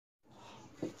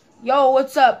Yo,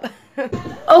 what's up?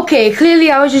 Okay, clearly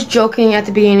I was just joking at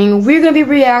the beginning. We're gonna be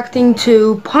reacting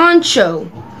to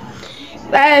Poncho.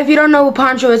 If you don't know who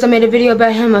Poncho is, I made a video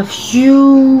about him a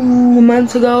few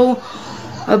months ago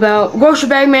about grocery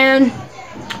bag man.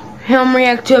 Him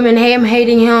react to him and him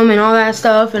hating him and all that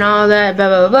stuff and all that blah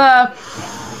blah blah.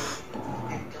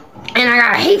 And I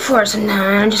got hate for it sometimes.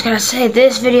 I just gotta say,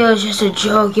 this video is just a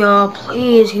joke, y'all.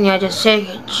 Please, can y'all just take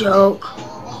a joke?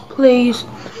 Please.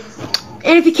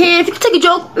 And if you can take a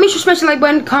joke, make sure to smash the like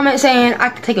button, comment saying I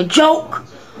can take a joke.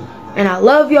 And I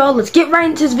love y'all. Let's get right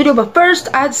into this video. But first,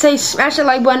 I'd say smash that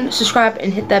like button, subscribe,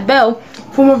 and hit that bell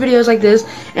for more videos like this.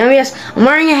 And yes, I'm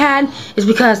wearing a hat. It's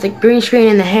because the green screen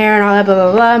and the hair and all that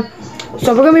blah blah blah.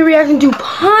 So we're gonna be reacting to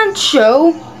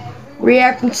Poncho,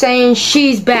 reacting saying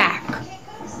she's back.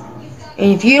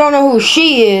 And if you don't know who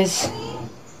she is,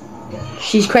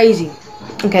 she's crazy.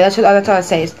 Okay, that's all I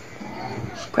say is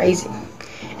she's crazy.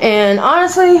 And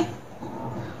honestly,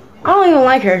 I don't even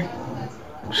like her.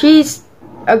 She's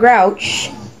a grouch,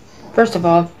 first of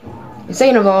all. And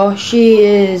second of all, she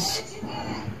is,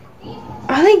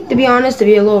 I think, to be honest, to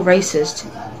be a little racist.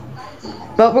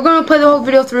 But we're gonna play the whole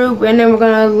video through, and then we're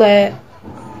gonna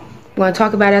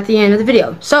talk about it at the end of the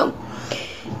video. So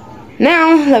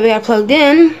now that we got plugged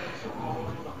in,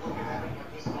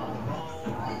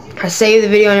 I saved the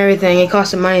video and everything. It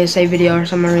cost some money to save video or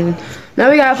some reason. Now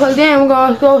we got plugged in. We're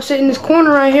gonna go sit in this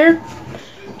corner right here,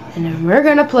 and then we're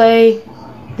gonna play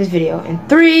this video in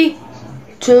 3,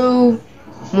 2,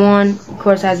 1. Of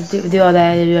course, I have to do all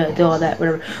that,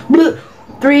 whatever.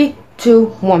 3, 2,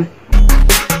 1.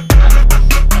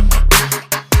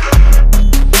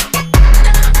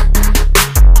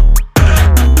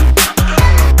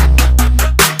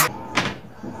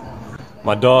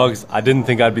 My dogs, I didn't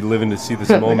think I'd be living to see this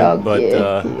moment, but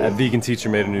that vegan teacher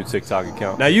made a new TikTok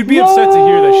account. Now, you'd be upset to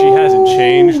hear that she hasn't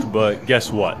changed, but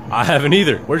guess what? I haven't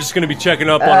either. We're just going to be checking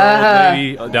up on our old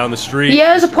lady down the street.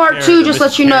 Yeah, there's a part 2, just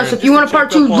let you know. So if you want a part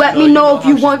 2, let me know if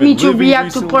you want me to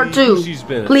react to part 2. She's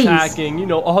been please. Attacking, you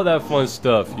know, all that fun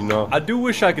stuff, you know. I do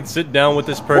wish I could sit down with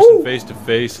this person face to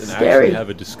face and actually have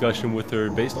a discussion with her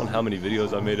based on how many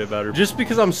videos I made about her. Just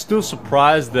because I'm still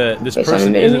surprised that this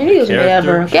person isn't a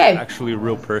character, she's actually a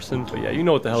real person. But yeah, you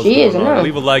know what the hell's going on.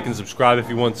 Leave a like and subscribe if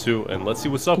you want to, and let's see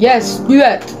what's up. Yes, do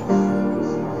that.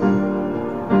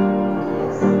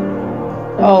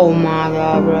 Oh my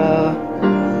god,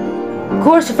 bro. Of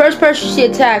course, the first person she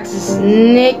attacks is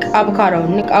Nick Avocado.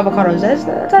 Nick Avocado,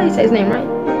 that's how you say his name, right?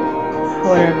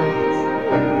 Whatever.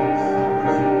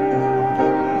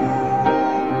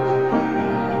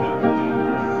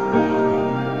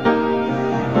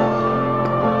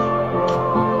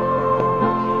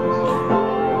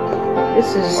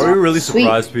 Are you really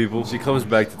surprised, people? She comes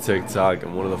back to TikTok,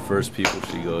 and one of the first people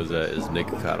she goes at is Nick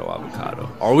Avocado.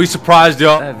 Are we surprised,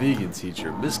 y'all? That vegan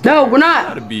teacher, Miss. No, we're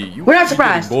not. We're not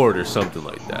surprised. Bored or something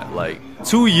like that. Like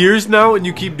 2 years now, and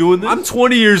you keep doing this. I'm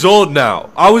 20 years old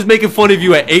now. I was making fun of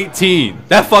you at 18.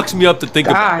 That fucks me up to think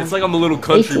about. It's like I'm a little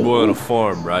country boy on a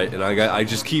farm, right? And I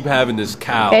just keep having this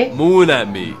cow mooing at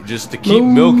me just to keep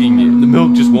milking it. The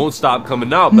milk just won't stop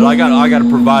coming out. But I gotta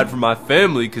provide for my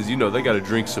family because you know they gotta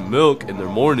drink some milk in their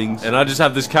mornings. And I just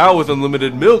have this cow with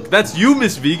unlimited milk. That's you,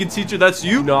 Miss Vegan Teacher. That's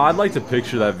you. No, I'd like to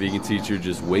picture that vegan teacher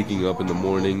just waking up in the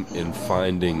morning and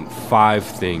finding 5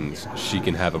 things she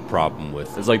can have a problem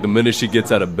with. It's like the minute she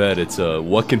gets out of bed, it's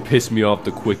what can piss me off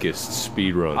the quickest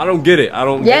speed run. I don't get it. I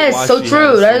don't get why so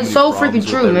true. That is so freaking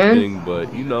true, man.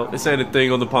 But you know, this ain't a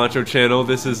thing on the Poncho channel.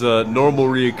 This is a normal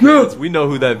reoccurrence. We know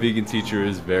who that vegan teacher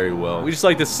is very well. We just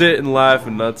like to sit and laugh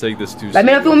and not take this too seriously. Let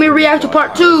me know if you want me to react to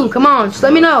part 2. Come on, just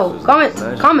let me know. Comment.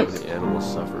 The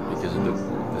animals suffer because of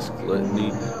this gluttony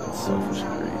and selfish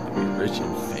greed to be rich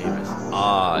and famous.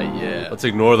 Ah, yeah. Let's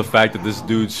ignore the fact that this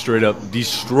dude straight up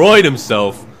destroyed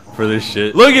himself for this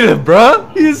shit. Look at him, bruh.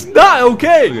 He is not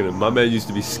okay. Look at him. My man used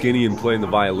to be skinny and playing the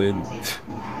violin.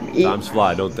 Times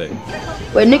fly, don't they?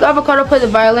 Wait, Nick Avocado play the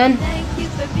violin?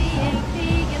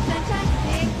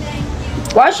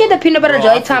 Why she had the peanut butter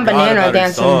jelly time banana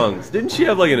dancing? Songs. Didn't she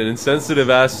have like an insensitive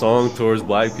ass song towards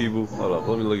black people? Hold up,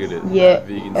 let me look at it. Yeah,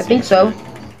 I think so.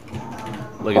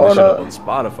 Look at this shit up on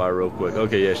Spotify real quick.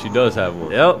 Okay, yeah, she does have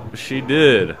one. Yep, she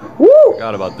did. Woo!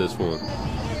 Forgot about this one.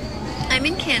 I'm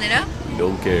in Canada.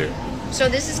 Don't care. So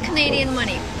this is Canadian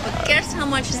money. But guess how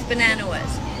much this banana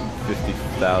was?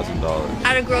 $50,000.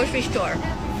 At a grocery store.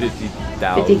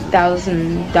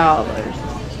 $50,000.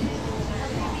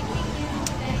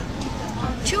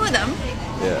 2 of them.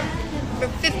 Yeah. For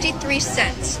 53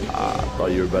 cents. I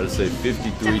thought you were about to say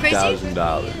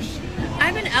 $53,000. I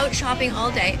I've been out shopping all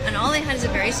day, and all I had is a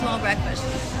very small breakfast.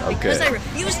 Because I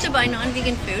refused to buy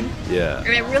non-vegan food. Yeah. And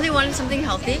I really wanted something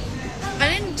healthy. I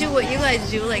didn't do what you guys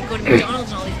do, like go to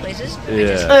McDonald's and all these places.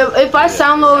 Yeah. If I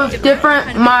sound a little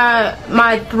different,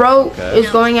 my throat is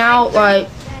going out. Like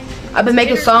I've been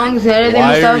making songs and editing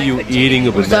and stuff. Why are you eating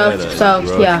a banana in a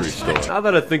grocery store? Now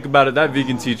that I think about it, that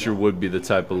vegan teacher would be the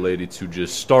type of lady to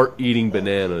just start eating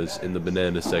bananas in the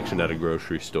banana section at a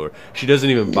grocery store. She doesn't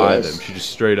even buy them. She just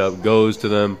straight up goes to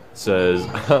them, says,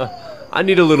 I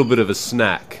need a little bit of a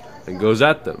snack, and goes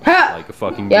at them like a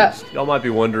fucking beast. Y'all might be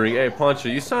wondering, hey, Poncho,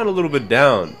 you sound a little bit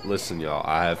down. Listen, y'all,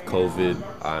 I have COVID,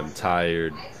 I'm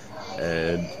tired,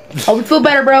 and... I would feel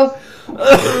better, bro.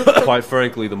 Quite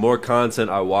frankly, the more content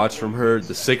I watch from her,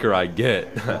 the sicker I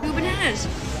get. Bananas.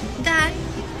 That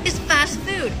is fast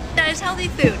food. That is healthy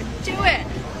food. Do it.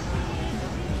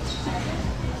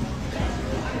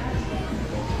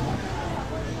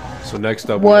 So next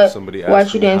up, we have somebody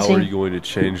asking, how are you going to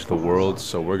change the world?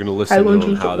 So we're going to listen in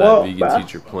on how that vegan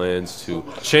teacher plans to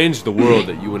change the world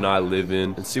that you and I live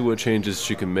in and see what changes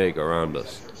she can make around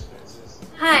us.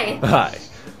 Hi. Hi.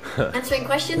 Answering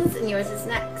questions, and yours is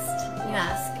next. You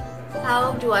ask,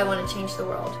 how do I want to change the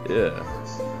world? Yeah.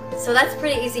 So that's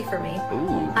pretty easy for me.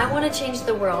 Ooh. I want to change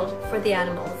the world for the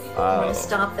animals. I want to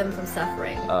stop them from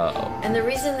suffering. And the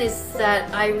reason is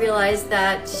that I realized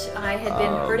that I had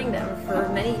been hurting them for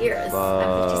many years.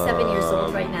 I'm 57 years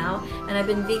old right now, and I've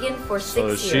been vegan for 6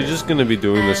 years. So is she just going to be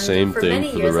doing the same thing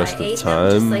for the rest of the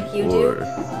time? Just like you do.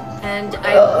 And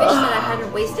I wish that I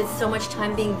hadn't wasted so much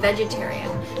time being vegetarian.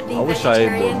 Being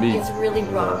vegetarian is really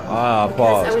wrong.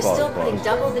 Because I was still putting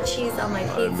double the cheese on my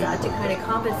pizza to kind of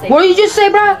compensate. What did you just say,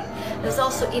 bro? I was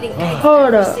also eating eggs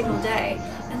every single day.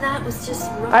 And that was just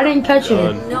wrong. I didn't catch it.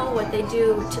 I didn't know what they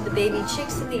do to the baby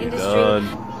chicks in the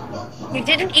industry. You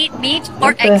didn't eat meat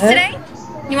or eggs today?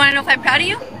 You want to know if I'm proud of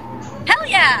you? Hell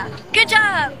yeah! Good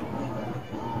job!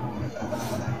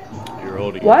 You're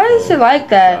holding Why is it like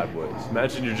that? Sideways.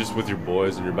 Imagine you're just with your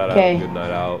boys and you're about to have a good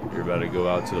night out. You're about to go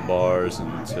out to the bars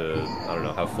and to, I don't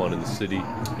know, have fun in the city.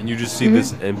 And you just see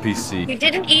this NPC. You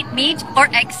didn't eat meat or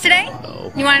eggs today?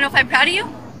 No. You want to know if I'm proud of you?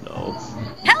 No.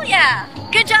 Hell yeah!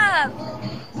 Good job!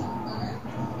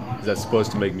 Is that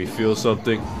supposed to make me feel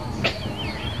something?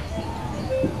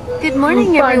 Good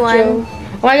morning, everyone.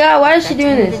 Oh my god, why is she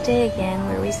doing this? The day again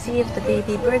where we see if the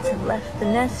baby birds have left the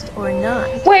nest or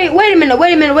not. Wait a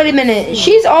minute.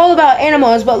 She's all about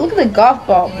animals, but look at the golf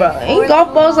ball, bro. Ain't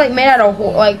golf balls like made out of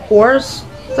like horse?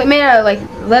 It's like made out of like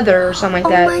leather or something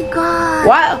like that. Oh my god.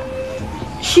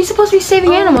 Wow. She's supposed to be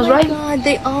saving animals, right? Oh my god,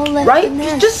 they all left right? the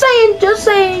nest. Just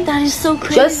saying. That is so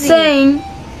crazy. Just saying.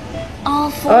 All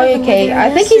four of them Okay,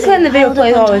 I think he's letting the video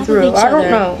play all the way through. I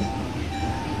don't know.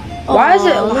 Why is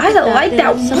it like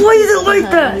that? Why is it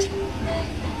like that?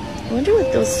 I wonder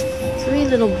what those 3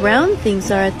 little brown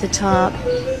things are at the top.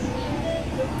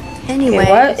 Anyway,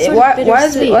 why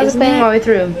is it playing all the way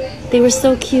through? They were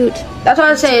so cute. That's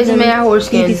what I say. It's made out of horse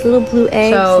skin. These little blue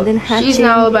eggs, so and then hatching, she's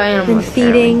now about animals, then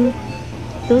feeding.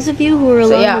 Those of you who are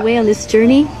along the way on this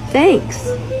journey, thanks.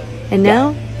 And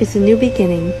now it's a new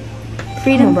beginning.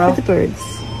 Freedom for the birds.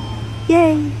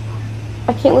 Yay!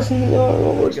 I can't listen to the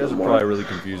You guys are probably really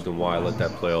confused on why I let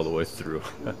that play all the way through.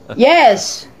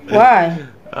 Yes! Why?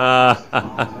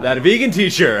 That vegan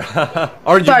teacher.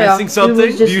 Are you missing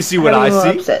something? Do you see what I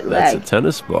see? That's a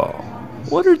tennis ball.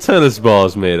 What are tennis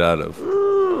balls made out of?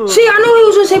 See, I knew he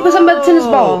was going to say something about the tennis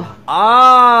ball.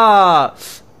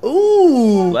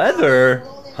 Ooh. Leather.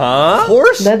 Huh?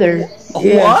 Horse? Leather.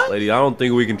 Yeah. What? Lady, I don't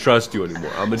think we can trust you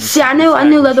anymore. I'm just See, I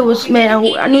knew leather was made out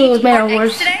of, I knew it was made out of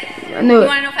horse. I knew it.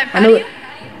 I knew it.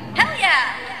 Hell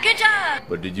yeah! Good job!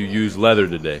 But did you use leather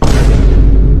today?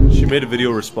 She made a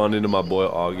video responding to my boy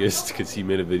August because he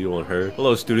made a video on her.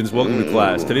 Hello students, welcome to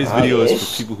class. Today's video is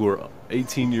for people who are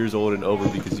 18 years old and over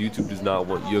because YouTube does not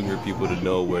want younger people to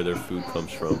know where their food comes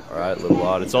from. Alright, little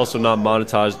odd. It's also not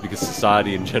monetized because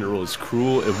society in general is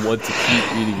cruel and want to keep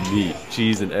eating meat,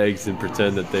 cheese, and eggs and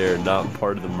pretend that they are not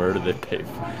part of the murder they pay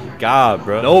for. God,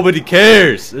 bro. Nobody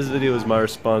cares! This video is my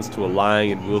response to a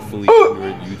lying and willfully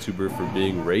ignorant YouTuber for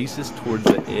being racist towards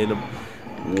the animal.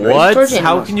 What?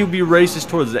 How can you be racist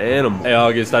towards the animal? Hey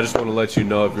August, I just want to let you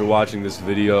know if you're watching this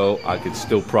video, I could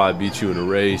still probably beat you in a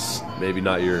race. Maybe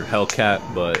not your Hellcat,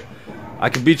 but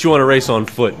I could beat you on a race on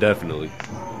foot, definitely.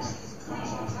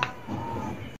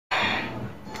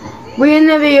 We're in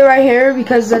the video right here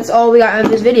because that's all we got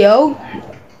in this video.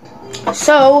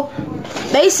 So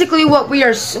basically what we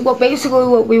were just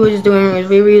doing is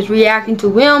we were just reacting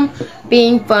to him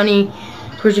being funny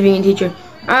towards the vegan teacher.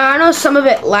 I know some of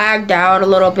it lagged out a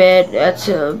little bit. That's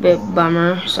a bit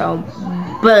bummer. So,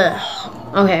 but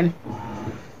okay.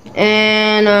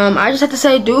 And I just have to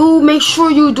say, do make sure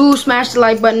you do smash the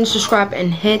like button, subscribe,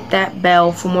 and hit that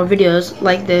bell for more videos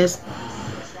like this.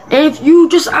 And if you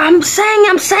just, I'm saying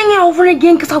it over and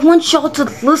again because I want y'all to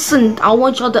listen. I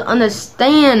want y'all to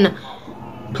understand.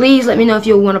 Please let me know if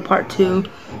you want a part 2,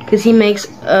 because he made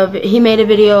a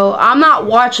video. I'm not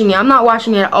watching it. I'm not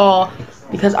watching it at all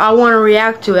because I want to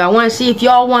react to it. I want to see if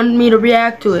y'all want me to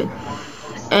react to it.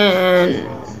 And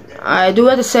I do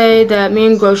have to say that me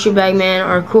and Grocery Bag Man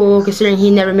are cool, considering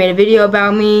he never made a video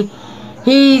about me.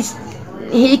 He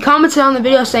commented on the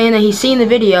video saying that he's seen the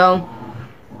video,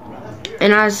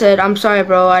 and I said, I'm sorry,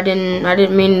 bro. I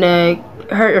didn't mean to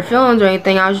hurt your feelings or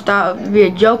anything. I just thought it'd be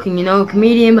a joking, you know,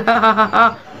 comedian.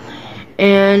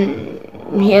 And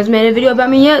he hasn't made a video about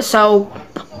me yet, so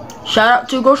shout out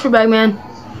to Grocery Bag Man.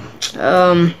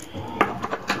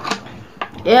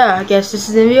 Yeah, I guess this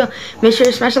is the video. Make sure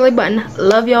to smash the like button.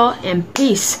 Love y'all and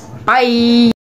peace. Bye.